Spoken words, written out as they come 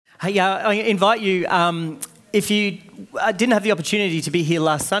Hey, I invite you, if you didn't have the opportunity to be here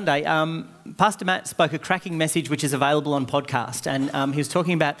last Sunday, Pastor Matt spoke a cracking message which is available on podcast, and he was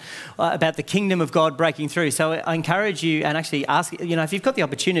talking about the kingdom of God breaking through. So I encourage you and actually ask, if you've got the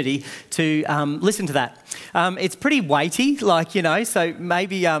opportunity to listen to that. It's pretty weighty, so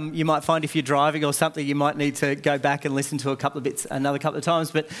maybe you might find if you're driving or something, you might need to go back and listen to a couple of bits another couple of times.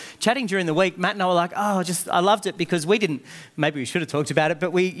 But chatting during the week, Matt and I were like, I loved it because maybe we should have talked about it,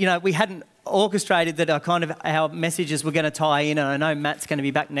 but we hadn't orchestrated that our messages were going to tie in, and I know Matt's going to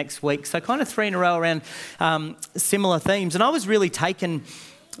be back next week, so kind of 3 in a row around similar themes. And I was really taken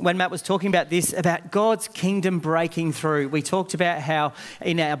when Matt was talking about this, about God's kingdom breaking through. We talked about how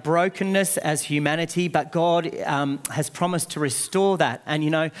in our brokenness as humanity, but God has promised to restore that.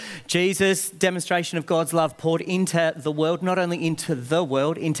 And Jesus' demonstration of God's love poured into the world, not only into the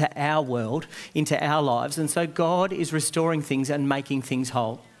world, into our lives. And so God is restoring things and making things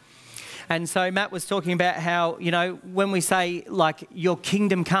whole. And so Matt was talking about how, when we say, your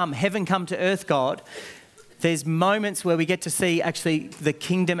kingdom come, heaven come to earth, God, there's moments where we get to see actually the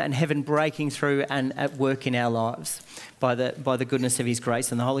kingdom and heaven breaking through and at work in our lives by the goodness of his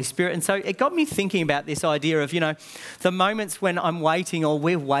grace and the Holy Spirit. And so it got me thinking about this idea of, the moments when I'm waiting or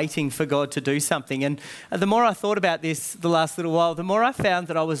we're waiting for God to do something. And the more I thought about this the last little while, the more I found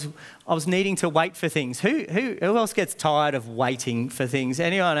that I was needing to wait for things. Who else gets tired of waiting for things?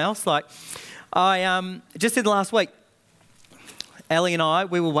 Anyone else? I just in the last week, Ellie and I,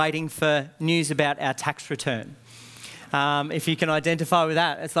 we were waiting for news about our tax return. If you can identify with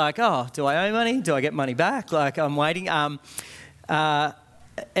that, it's like, do I owe money? Do I get money back? I'm waiting. Ellie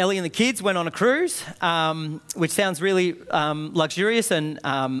and the kids went on a cruise, which sounds really luxurious and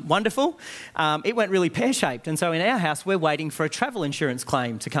wonderful. It went really pear-shaped. And so in our house, we're waiting for a travel insurance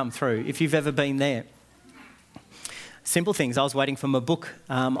claim to come through, if you've ever been there. Simple things. I was waiting for my book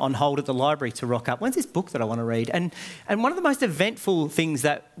on hold at the library to rock up. When's this book that I want to read? And one of the most eventful things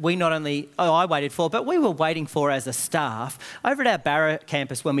that I waited for, but we were waiting for as a staff, over at our Barra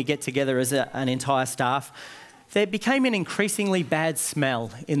campus when we get together as an entire staff, there became an increasingly bad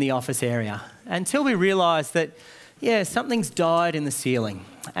smell in the office area until we realised that, something's died in the ceiling.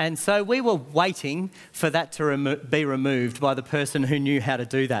 And so we were waiting for that to be removed by the person who knew how to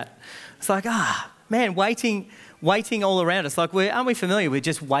do that. It's like, waiting all around us. Aren't we familiar with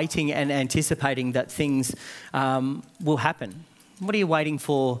just waiting and anticipating that things will happen? What are you waiting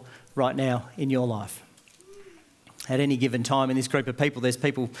for right now in your life? At any given time in this group of people, there's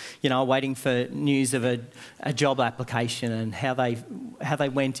people, waiting for news of a job application and how they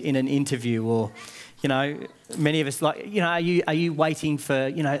went in an interview, or, many of us are you waiting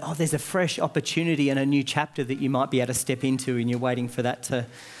for, there's a fresh opportunity and a new chapter that you might be able to step into, and you're waiting for that to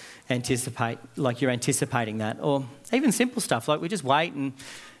anticipate, you're anticipating that. Or even simple stuff, we just wait and,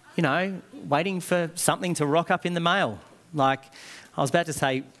 waiting for something to rock up in the mail. I was about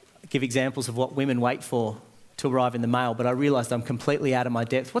to give examples of what women wait for to arrive in the mail, but I realised I'm completely out of my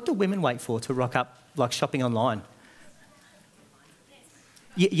depth. What do women wait for to rock up, shopping online?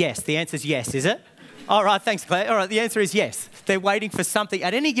 Yes, the answer is yes, is it? All right, thanks, Claire. All right, the answer is yes. They're waiting for something.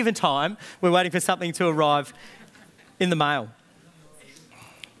 At any given time, we're waiting for something to arrive in the mail.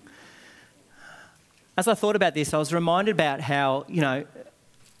 As I thought about this, I was reminded about how,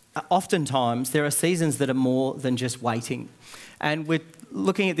 oftentimes there are seasons that are more than just waiting. And we're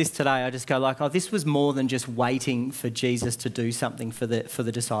looking at this today, I just go this was more than just waiting for Jesus to do something for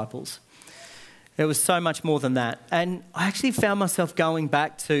the disciples. There was so much more than that. And I actually found myself going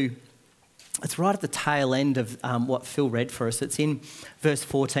back to, it's right at the tail end of what Phil read for us. It's in verse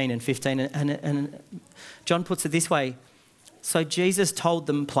 14 and 15. And John puts it this way. So Jesus told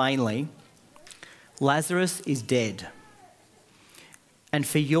them plainly, Lazarus is dead. And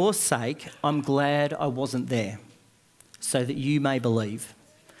for your sake, I'm glad I wasn't there, so that you may believe.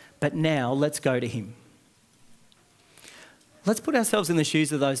 But now let's go to him. Let's put ourselves in the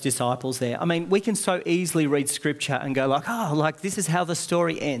shoes of those disciples there. I mean, we can so easily read scripture and go this is how the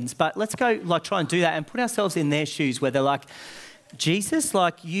story ends. But let's go try and do that and put ourselves in their shoes where they're like, Jesus,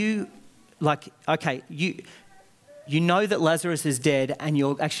 you know that Lazarus is dead and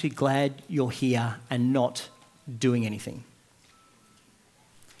you're actually glad you're here and not doing anything.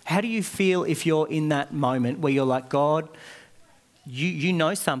 How do you feel if you're in that moment where you're like, God, you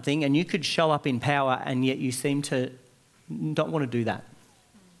know something and you could show up in power and yet you seem to not want to do that?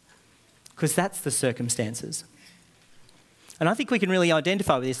 Because that's the circumstances. And I think we can really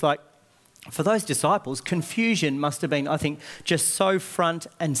identify with this. For those disciples, confusion must have been, I think, just so front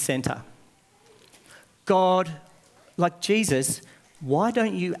and centre. God, Jesus, why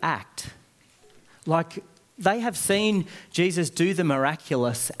don't you act? they have seen Jesus do the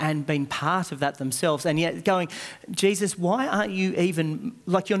miraculous and been part of that themselves, and yet going, Jesus, why aren't you even,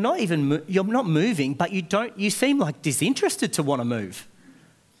 like you're not moving, but you seem like disinterested to want to move.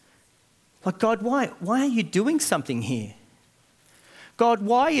 Like, God, why are you doing something here? God,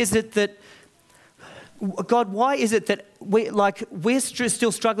 why is it that we're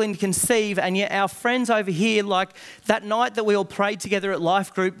still struggling to conceive, and yet our friends over here, like that night that we all prayed together at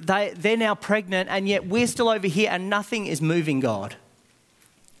Life Group, they're now pregnant, and yet we're still over here and nothing is moving, God?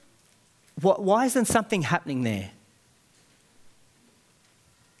 Why isn't something happening there?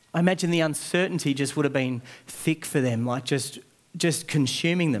 I imagine the uncertainty just would have been thick for them, like just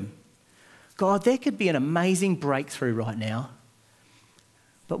consuming them. God, there could be an amazing breakthrough right now,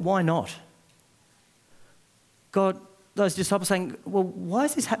 but why not? God, those disciples saying, well, why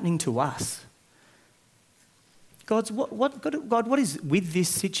is this happening to us? God, what is with this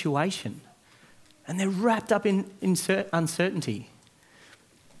situation? And they're wrapped up in uncertainty.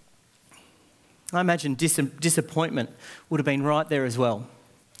 I imagine disappointment would have been right there as well.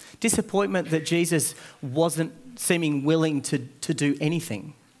 Disappointment that Jesus wasn't seeming willing to do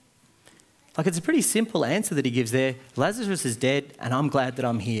anything. Like, it's a pretty simple answer that he gives there. Lazarus is dead and I'm glad that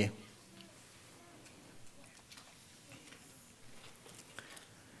I'm here.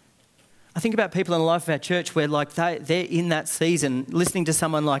 I think about people in the life of our church where like they're in that season listening to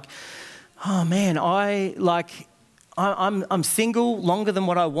someone like, oh man, I'm single longer than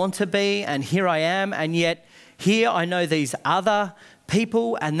what I want to be, and here I am, and yet here I know these other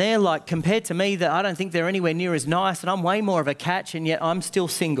people and they're like, compared to me, that I don't think they're anywhere near as nice, and I'm way more of a catch, and yet I'm still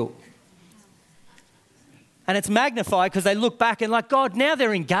single. And it's magnified because they look back and like, God, now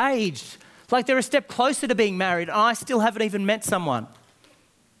they're engaged. Like they're a step closer to being married, and I still haven't even met someone.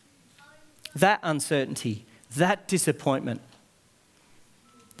 That uncertainty, that disappointment,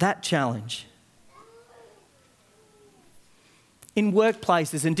 that challenge. In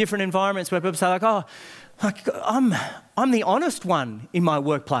workplaces and different environments where people say like, oh, like I'm the honest one in my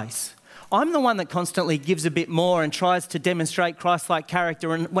workplace. I'm the one that constantly gives a bit more and tries to demonstrate Christ-like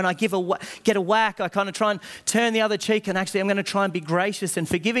character. And when I get a whack, I kind of try and turn the other cheek, and actually I'm going to try and be gracious and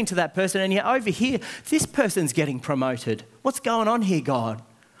forgiving to that person. And yet over here, this person's getting promoted. What's going on here, God?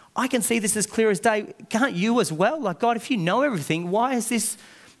 I can see this as clear as day. Can't you as well? Like, God, if you know everything, why is this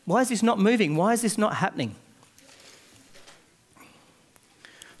not moving? Why is this not happening?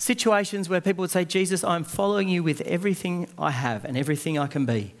 Situations where people would say, Jesus, I'm following you with everything I have and everything I can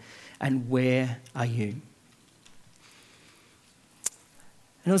be. And where are you?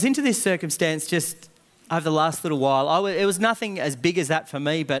 And I was into this circumstance just over the last little while. It was nothing as big as that for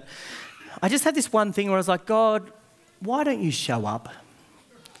me, but I just had this one thing where I was like, God, why don't you show up?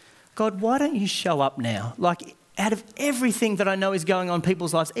 God, why don't you show up now? Like, out of everything that I know is going on in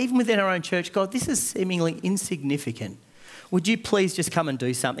people's lives, even within our own church, God, this is seemingly insignificant. Would you please just come and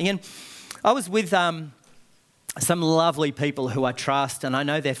do something? And I was with some lovely people who I trust, and I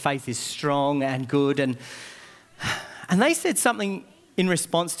know their faith is strong and good. And they said something in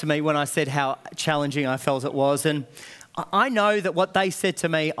response to me when I said how challenging I felt it was. And I know that what they said to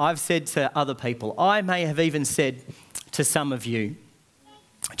me, I've said to other people. I may have even said to some of you.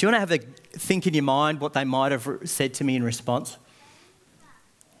 Do you want to have a think in your mind what they might have said to me in response?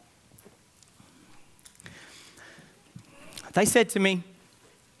 They said to me,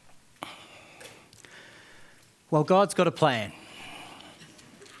 well, God's got a plan.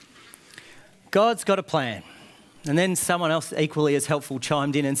 God's got a plan. And then someone else equally as helpful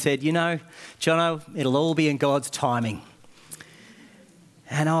chimed in and said, you know, Jono, it'll all be in God's timing.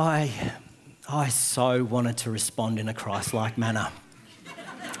 And I so wanted to respond in a Christ-like manner.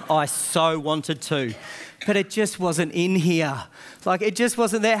 I so wanted to, but it just wasn't in here. Like, it just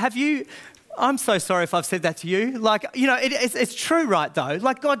wasn't there. I'm so sorry if I've said that to you. Like, you know, it's true, right, though?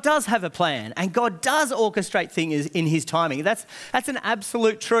 Like, God does have a plan, and God does orchestrate things in his timing. That's an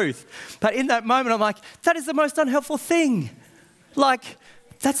absolute truth. But in that moment, I'm like, that is the most unhelpful thing. Like,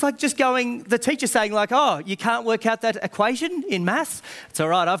 that's like just the teacher saying like, oh, you can't work out that equation in maths? It's all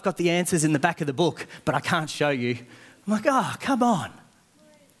right, I've got the answers in the back of the book, but I can't show you. I'm like, oh, come on.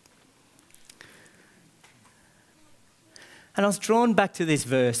 And I was drawn back to this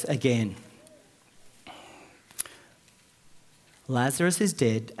verse again. Lazarus is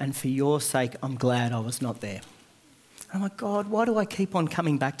dead, and for your sake, I'm glad I was not there. And I'm like, God, why do I keep on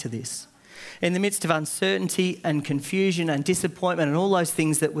coming back to this? In the midst of uncertainty and confusion and disappointment and all those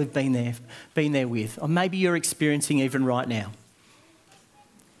things that we've been there with, or maybe you're experiencing even right now.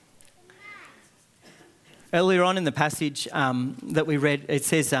 Earlier on in the passage that we read, it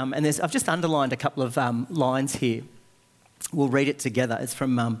says, I've just underlined a couple of lines here. We'll read it together. It's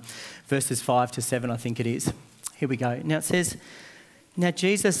from verses 5 to 7, I think it is. Here we go. Now it says, "Now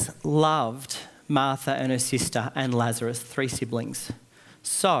Jesus loved Martha and her sister and Lazarus, 3 siblings.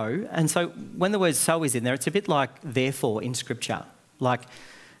 So when the word so is in there, it's a bit like therefore in Scripture. Like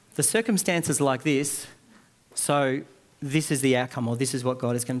the circumstances like this, so this is the outcome, or this is what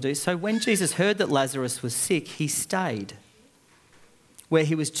God is going to do. So when Jesus heard that Lazarus was sick, he stayed where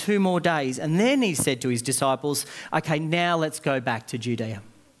he was 2 more days. And then he said to his disciples, okay, now let's go back to Judea.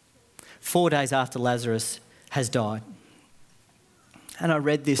 4 days after Lazarus has died." And I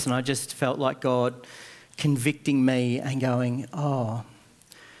read this and I just felt like God convicting me and going, oh,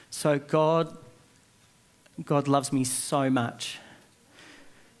 so God loves me so much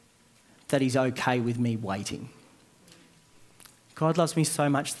that he's okay with me waiting. God loves me so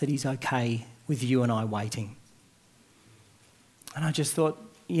much that he's okay with you and I waiting. And I just thought,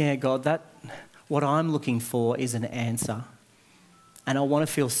 yeah, God, that what I'm looking for is an answer. And I want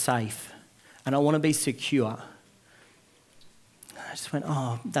to feel safe. And I want to be secure. I just went,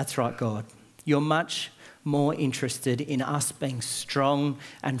 oh, that's right, God. You're much more interested in us being strong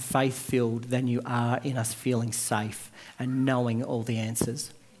and faith-filled than you are in us feeling safe and knowing all the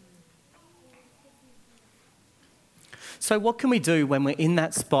answers. So what can we do when we're in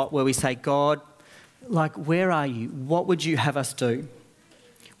that spot where we say, God, like, where are you? What would you have us do?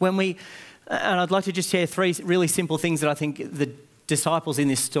 And I'd like to just share 3 really simple things that I think the disciples in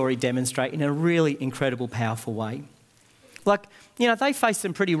this story demonstrate in a really incredible, powerful way. Like, they face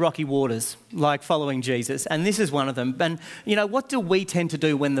some pretty rocky waters, like following Jesus, and this is one of them. And, what do we tend to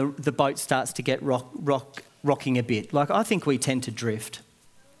do when the boat starts to get rocking a bit? Like, I think we tend to drift.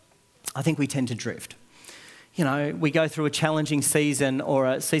 We go through a challenging season or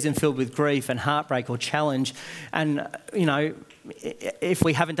a season filled with grief and heartbreak or challenge. And, if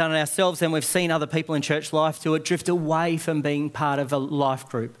we haven't done it ourselves, then we've seen other people in church life do it, drift away from being part of a life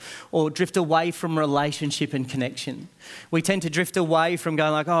group or drift away from relationship and connection. We tend to drift away from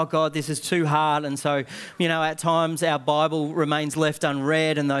going like, oh God, this is too hard. And so, at times our Bible remains left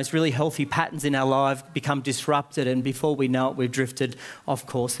unread and those really healthy patterns in our life become disrupted. And before we know it, we've drifted off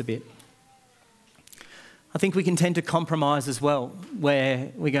course a bit. I think we can tend to compromise as well,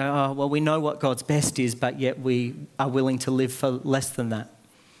 where we go, oh, well, we know what God's best is, but yet we are willing to live for less than that.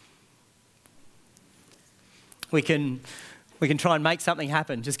 We can try and make something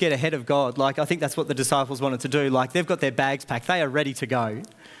happen, just get ahead of God. Like, I think that's what the disciples wanted to do. Like, they've got their bags packed, they are ready to go. And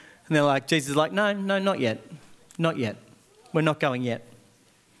they're like, Jesus is like, no, not yet. Not yet. We're not going yet.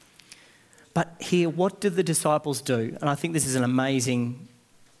 But here, what did the disciples do? And I think this is an amazing,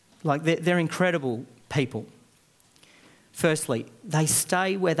 they're incredible people. Firstly, they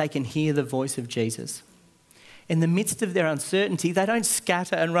stay where they can hear the voice of Jesus. In the midst of their uncertainty, they don't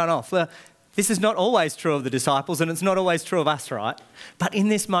scatter and run off. Well, this is not always true of the disciples and it's not always true of us, right? But in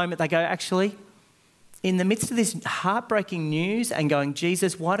this moment, they go, actually, in the midst of this heartbreaking news and going,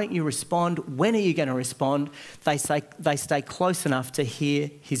 Jesus, why don't you respond? When are you going to respond? They stay close enough to hear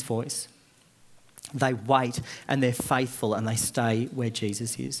his voice. They wait and they're faithful and they stay where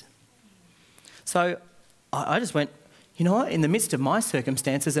Jesus is. So I just went, you know what, in the midst of my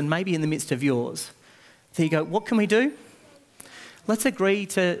circumstances and maybe in the midst of yours, there you go, what can we do? Let's agree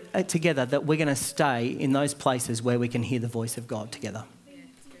together that we're going to stay in those places where we can hear the voice of God together.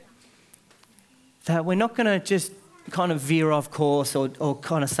 That we're not going to just kind of veer off course or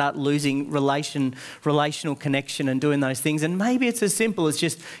kind of start losing relational connection and doing those things. And maybe it's as simple as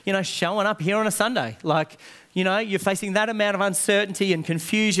just, showing up here on a Sunday. Like, you're facing that amount of uncertainty and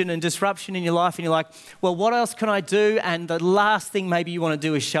confusion and disruption in your life and you're like, well, what else can I do? And the last thing maybe you want to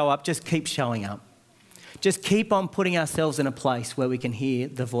do is show up. Just keep showing up. Just keep on putting ourselves in a place where we can hear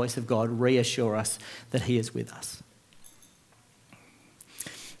the voice of God reassure us that he is with us.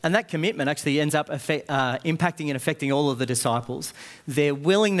 And that commitment actually ends up impacting and affecting all of the disciples. Their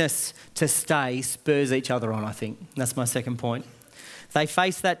willingness to stay spurs each other on, I think. That's my second point. They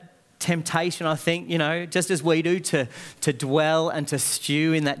face that temptation, I think, just as we do, to dwell and to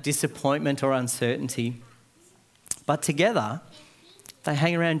stew in that disappointment or uncertainty. But together, they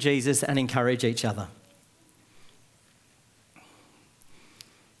hang around Jesus and encourage each other.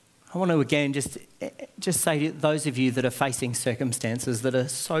 I want to again just say to those of you that are facing circumstances that are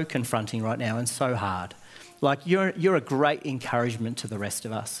so confronting right now and so hard, like you're a great encouragement to the rest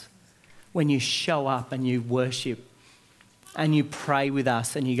of us. When you show up and you worship and you pray with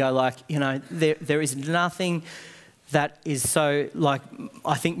us and you go like, there is nothing that is so, like,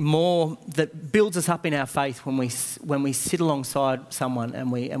 I think more that builds us up in our faith when we sit alongside someone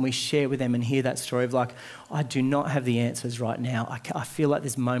and we share with them and hear that story of like, I do not have the answers right now. I feel like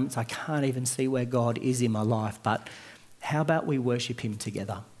there's moments I can't even see where God is in my life, but How about we worship him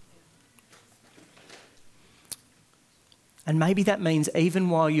together? And maybe that means even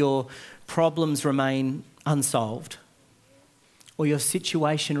while your problems remain unsolved or your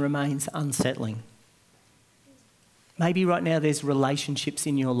situation remains unsettling, maybe right now there's relationships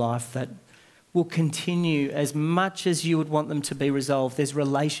in your life that will continue as much as you would want them to be resolved. There's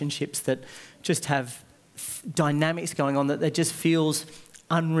relationships that just have dynamics going on that just feels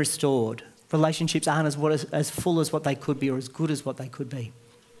unrestored. Relationships aren't as full as what they could be or as good as what they could be.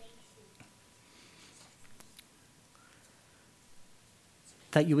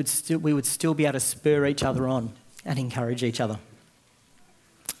 That we would still be able to spur each other on and encourage each other.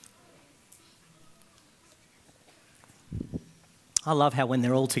 I love how when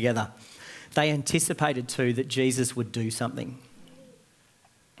they're all together, they anticipated too that Jesus would do something.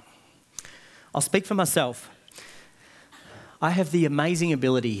 I'll speak for myself. I have the amazing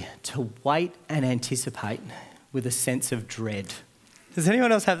ability to wait and anticipate with a sense of dread. Does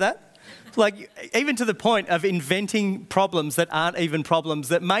anyone else have that? Like, even to the point of inventing problems that aren't even problems,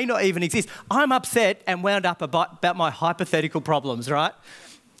 that may not even exist. I'm upset and wound up about my hypothetical problems, right?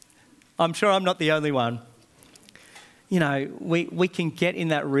 I'm sure I'm not the only one. You know, we can get in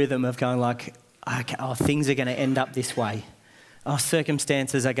that rhythm of going like, okay, things are going to end up this way.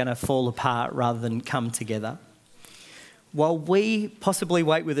 Circumstances are going to fall apart rather than come together. While we possibly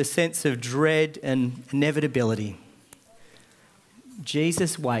wait with a sense of dread and inevitability,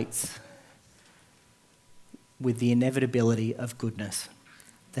 Jesus waits with the inevitability of goodness,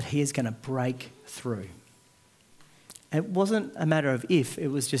 that he is going to break through. It wasn't a matter of if, it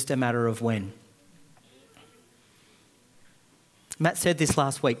was just a matter of when. Matt said this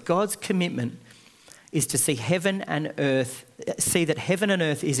last week. God's commitment is to see that heaven and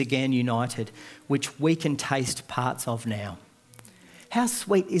earth is again united, which we can taste parts of now. How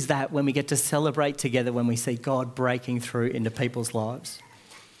sweet is that when we get to celebrate together when we see God breaking through into people's lives?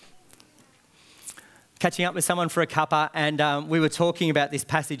 Catching up with someone for a cuppa, and we were talking about this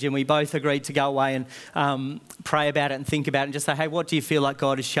passage, and we both agreed to go away and pray about it and think about it and just say, hey, what do you feel like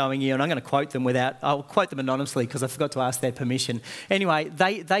God is showing you? And I'm going to quote them I'll quote them anonymously because I forgot to ask their permission. Anyway,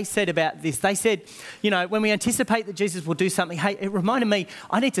 they said about this, they said, you know, when we anticipate that Jesus will do something, hey, it reminded me,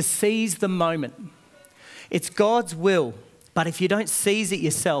 I need to seize the moment. It's God's will, but if you don't seize it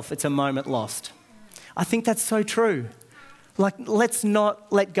yourself, it's a moment lost. I think that's so true. Like, let's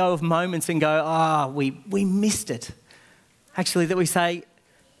not let go of moments and go, we missed it. Actually, that we say,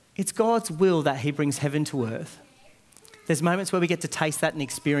 it's God's will that he brings heaven to earth. There's moments where we get to taste that and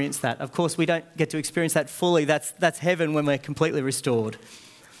experience that. Of course, we don't get to experience that fully. That's heaven when we're completely restored.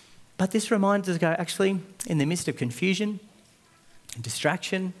 But this reminds us to go, actually, in the midst of confusion and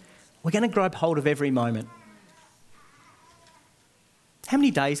distraction, we're going to grab hold of every moment. How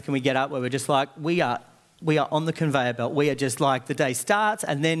many days can we get up where we're just like, we are on the conveyor belt. We are just like, the day starts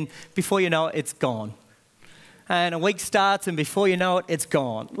and then before you know it, it's gone. And a week starts and before you know it, it's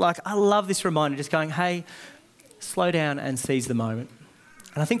gone. Like, I love this reminder, just going, hey, slow down and seize the moment.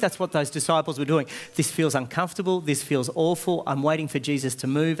 And I think that's what those disciples were doing. This feels uncomfortable. This feels awful. I'm waiting for Jesus to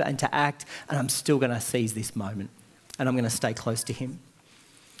move and to act, and I'm still going to seize this moment. And I'm going to stay close to him.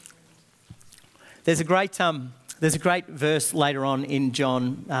 There's a great verse later on in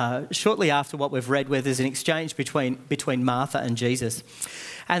John, shortly after what we've read, where there's an exchange between Martha and Jesus.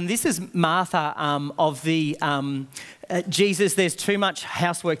 And this is Martha of the Jesus, there's too much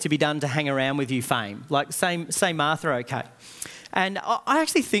housework to be done to hang around with you fame. Like, say Martha, okay. And I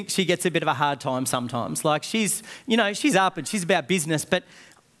actually think she gets a bit of a hard time sometimes. Like, she's up and she's about business. But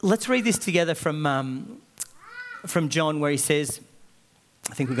let's read this together from John, where he says,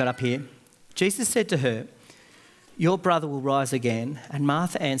 I think we got up here. Jesus said to her, your brother will rise again. And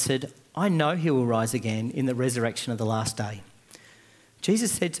Martha answered, I know he will rise again in the resurrection of the last day.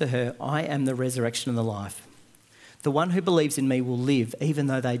 Jesus said to her, I am the resurrection and the life. The one who believes in me will live even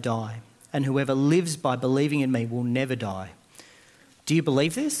though they die. And whoever lives by believing in me will never die. Do you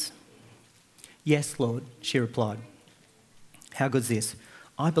believe this? Yes, Lord, she replied. How good's this?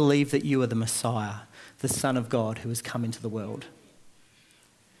 I believe that you are the Messiah, the Son of God who has come into the world.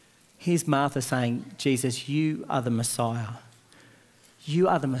 Here's Martha saying, Jesus, you are the Messiah. You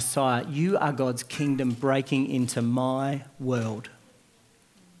are the Messiah. You are God's kingdom breaking into my world.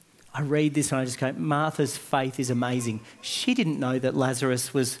 I read this and I just go, Martha's faith is amazing. She didn't know that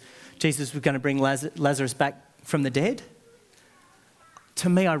Jesus was going to bring Lazarus back from the dead. To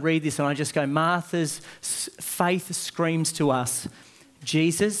me, I read this and I just go, Martha's faith screams to us,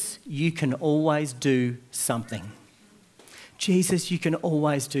 Jesus, you can always do something. Jesus, you can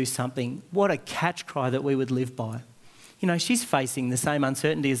always do something. What a catch cry that we would live by. You know, she's facing the same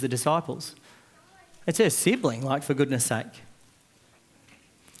uncertainty as the disciples. It's her sibling, like, for goodness sake.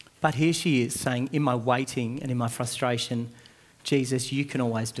 But here she is saying, in my waiting and in my frustration, Jesus, you can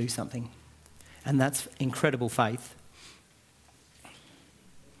always do something. And that's incredible faith.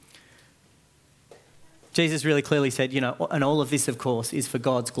 Jesus really clearly said, and all of this, of course, is for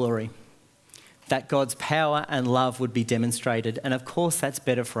God's glory. That God's power and love would be demonstrated. And of course, that's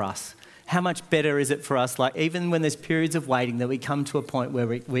better for us. How much better is it for us, like even when there's periods of waiting, that we come to a point where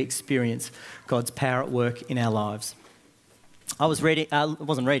we experience God's power at work in our lives. I wasn't reading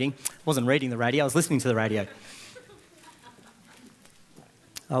the radio, I was listening to the radio.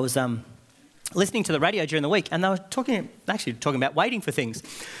 I was listening to the radio during the week, and they were talking about waiting for things.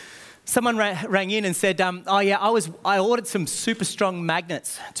 Someone rang in and said, I ordered some super strong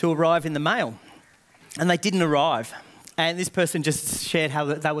magnets to arrive in the mail, and they didn't arrive. And this person just shared how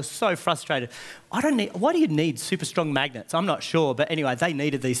they were so frustrated. Why do you need super strong magnets? I'm not sure, but anyway, they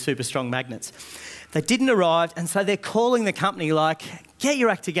needed these super strong magnets. They didn't arrive, and so they're calling the company like, get your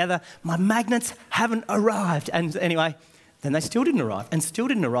act together, my magnets haven't arrived. And anyway, then they still didn't arrive,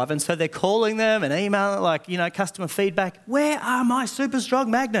 and so they're calling them and emailing, like, customer feedback, where are my super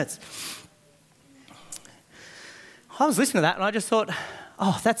strong magnets? I was listening to that and I just thought,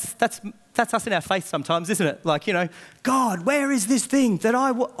 oh, that's us in our faith sometimes, isn't it? Like, God, where is this thing that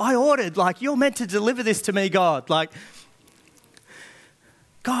I ordered? Like, you're meant to deliver this to me, God. Like,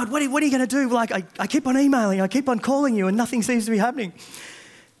 God, what are you going to do? Like, I keep on emailing, I keep on calling you and nothing seems to be happening.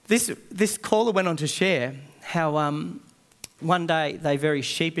 This caller went on to share how one day they very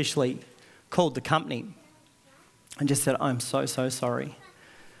sheepishly called the company and just said, I'm so sorry.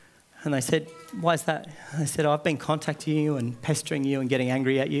 And they said, why is that? They said, I've been contacting you and pestering you and getting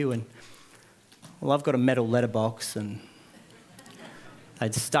angry at you, and well, I've got a metal letterbox, and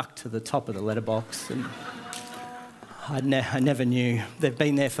they'd stuck to the top of the letterbox, and I never knew. They've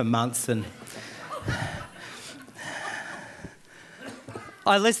been there for months, and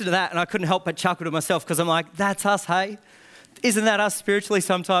I listened to that and I couldn't help but chuckle to myself, because I'm like, that's us, hey? Isn't that us spiritually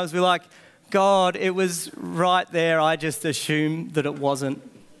sometimes? We're like, God, it was right there. I just assumed that it wasn't.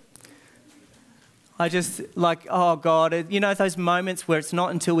 I just like, oh God, those moments where it's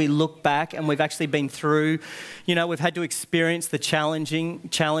not until we look back and we've actually been through, we've had to experience the challenge and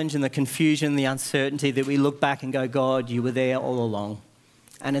the confusion, the uncertainty, that we look back and go, God, you were there all along.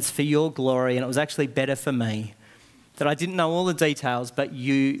 And it's for your glory, and it was actually better for me that I didn't know all the details, but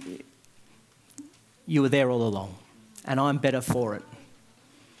you were there all along, and I'm better for it.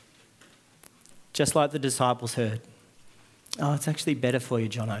 Just like the disciples heard, oh, it's actually better for you,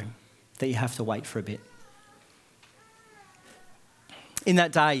 Jono, that you have to wait for a bit. In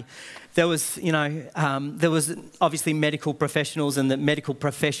that day, there was obviously medical professionals, and the medical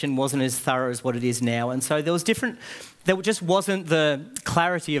profession wasn't as thorough as what it is now. And so there just wasn't the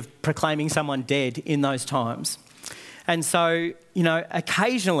clarity of proclaiming someone dead in those times. And so,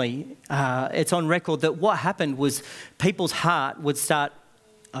 occasionally it's on record that what happened was people's heart would start,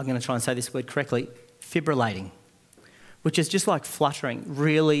 I'm going to try and say this word correctly, fibrillating, which is just like fluttering,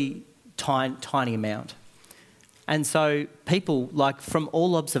 really tiny amount. And so people, like, from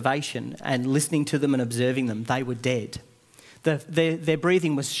all observation and listening to them and observing them, they were dead. Their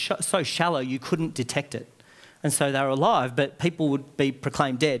breathing was so shallow you couldn't detect it. And so they were alive, but people would be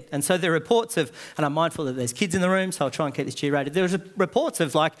proclaimed dead. And so there are reports of, and I'm mindful that there's kids in the room, so I'll try and keep this G-rated. There's reports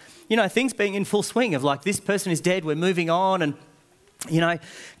of, like, things being in full swing of, like, this person is dead, we're moving on, and,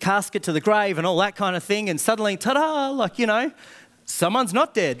 casket to the grave and all that kind of thing. And suddenly, ta-da, like, someone's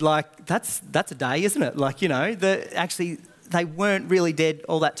not dead. Like, that's a day, isn't it? Like, they weren't really dead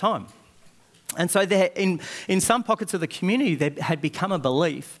all that time. And so there, in some pockets of the community, there had become a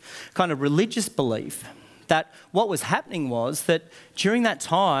belief, kind of religious belief, that what was happening was that during that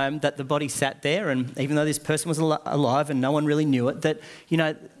time that the body sat there, and even though this person was alive and no one really knew it,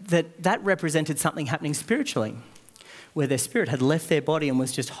 that represented something happening spiritually, where their spirit had left their body and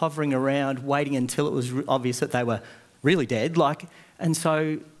was just hovering around, waiting until it was obvious that they were really dead. And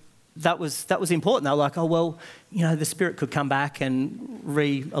so that was important. They were like, oh, well, the spirit could come back and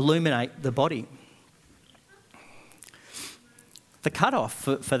re-illuminate the body. The cutoff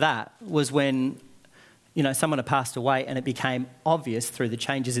for that was when, someone had passed away and it became obvious through the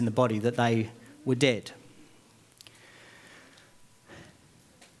changes in the body that they were dead.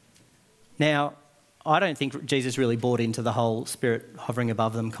 Now, I don't think Jesus really bought into the whole spirit hovering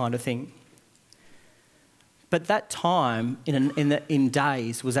above them kind of thing. But that time in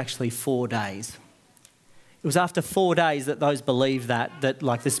days was actually 4 days. It was after 4 days that those believed that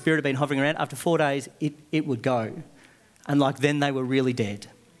like the spirit had been hovering around. After 4 days, it would go. And then they were really dead.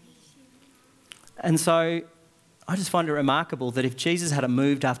 And so I just find it remarkable that if Jesus had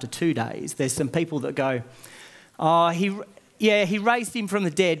moved after 2 days, there's some people that go, oh, he raised him from the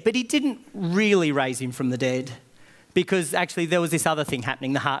dead, but he didn't really raise him from the dead because actually there was this other thing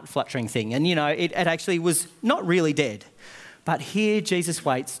happening, the heart fluttering thing. And, it actually was not really dead. But here Jesus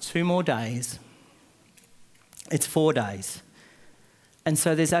waits 2 more days. It's 4 days. And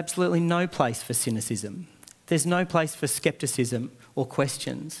so there's absolutely no place for cynicism. There's no place for skepticism or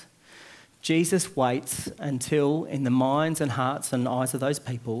questions. Jesus waits until in the minds and hearts and eyes of those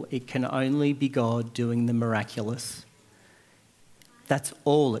people, it can only be God doing the miraculous. That's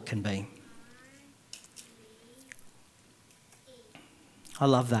all it can be. I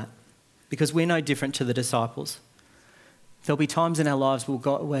love that because we're no different to the disciples. There'll be times in our lives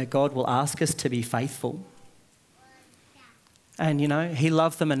where God will ask us to be faithful. And, he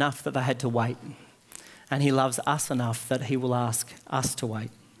loved them enough that they had to wait. And he loves us enough that he will ask us to wait.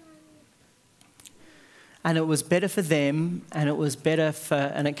 And it was better for them, and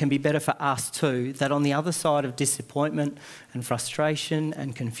it can be better for us too, that on the other side of disappointment and frustration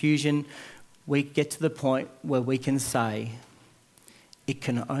and confusion, we get to the point where we can say, it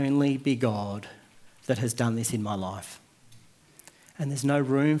can only be God that has done this in my life. And there's no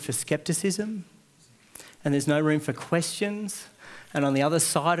room for skepticism, and there's no room for questions. And on the other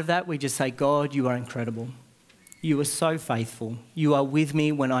side of that, we just say, God, you are incredible. You are so faithful. You are with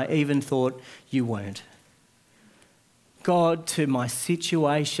me when I even thought you weren't. God, to my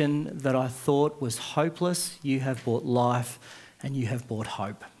situation that I thought was hopeless, you have brought life and you have brought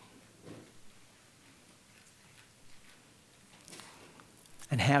hope.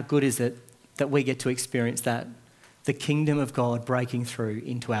 And how good is it that we get to experience that, the kingdom of God breaking through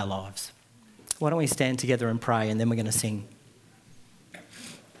into our lives. Why don't we stand together and pray, and then we're going to sing.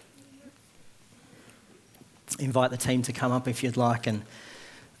 Invite the team to come up if you'd like and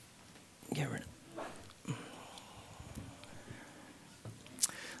get rid of.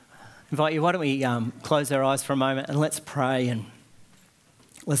 Invite you, why don't we close our eyes for a moment and let's pray and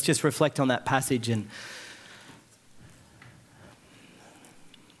let's just reflect on that passage. And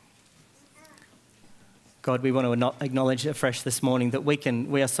God, we want to acknowledge afresh this morning that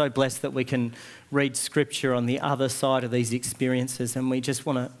we are so blessed that we can read scripture on the other side of these experiences, and we choose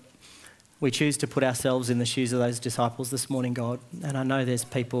to put ourselves in the shoes of those disciples this morning, God. And I know there's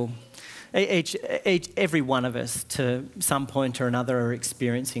people, every one of us to some point or another are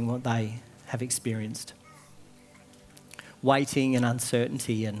experiencing what they have experienced. Waiting and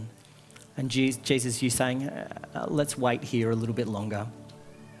uncertainty and Jesus, you saying, let's wait here a little bit longer.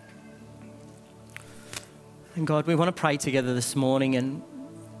 And God, we want to pray together this morning, and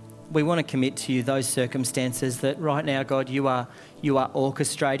we want to commit to you those circumstances that right now, God, you are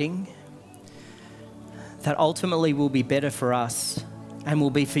orchestrating, that ultimately will be better for us and will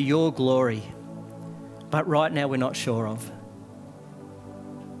be for your glory. But right now we're not sure of.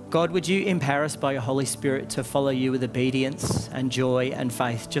 God, would you empower us by your Holy Spirit to follow you with obedience and joy and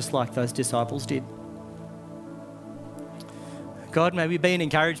faith, just like those disciples did. God, may we be an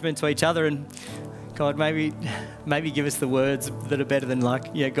encouragement to each other, and God, maybe give us the words that are better than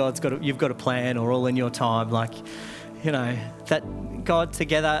you've got a plan, or all in your time. That God,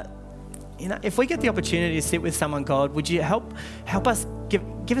 together, if we get the opportunity to sit with someone, God, would you help us,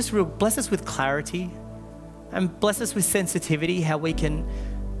 give us bless us with clarity and bless us with sensitivity, how we can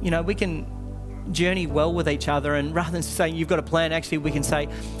journey well with each other. And rather than saying you've got a plan, actually we can say,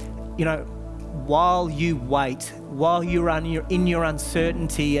 while you wait, while you're in your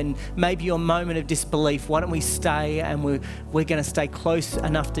uncertainty and maybe your moment of disbelief, why don't we stay, and we're going to stay close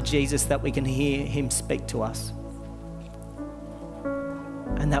enough to Jesus that we can hear him speak to us.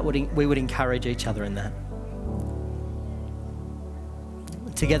 And that we would encourage each other in that.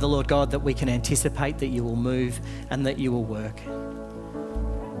 Together, Lord God, that we can anticipate that you will move and that you will work.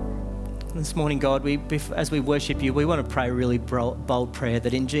 This morning, God, as we worship you, we want to pray a really bold prayer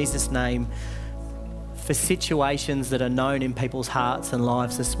that in Jesus' name, for situations that are known in people's hearts and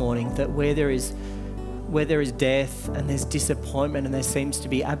lives this morning, that where there is death and there's disappointment and there seems to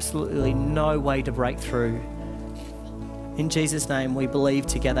be absolutely no way to break through, in Jesus' name, we believe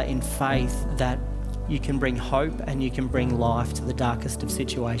together in faith that you can bring hope and you can bring life to the darkest of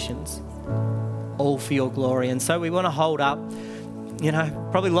situations, all for your glory. And so we want to hold up,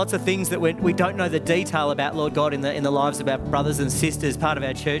 probably lots of things that we don't know the detail about, Lord God, in the lives of our brothers and sisters, part of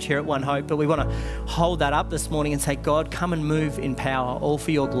our church here at One Hope, but we want to hold that up this morning and say, God, come and move in power, all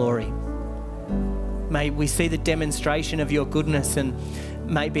for your glory. May we see the demonstration of your goodness, and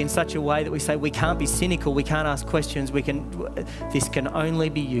may it be in such a way that we say we can't be cynical, we can't ask questions, this can only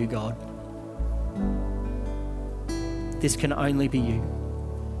be you, God. This can only be you.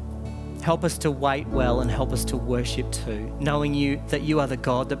 Help us to wait well and help us to worship too, knowing that you are the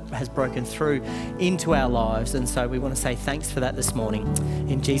God that has broken through into our lives. And so we want to say thanks for that this morning.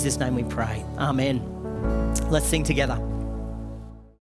 In Jesus' name we pray. Amen. Let's sing together.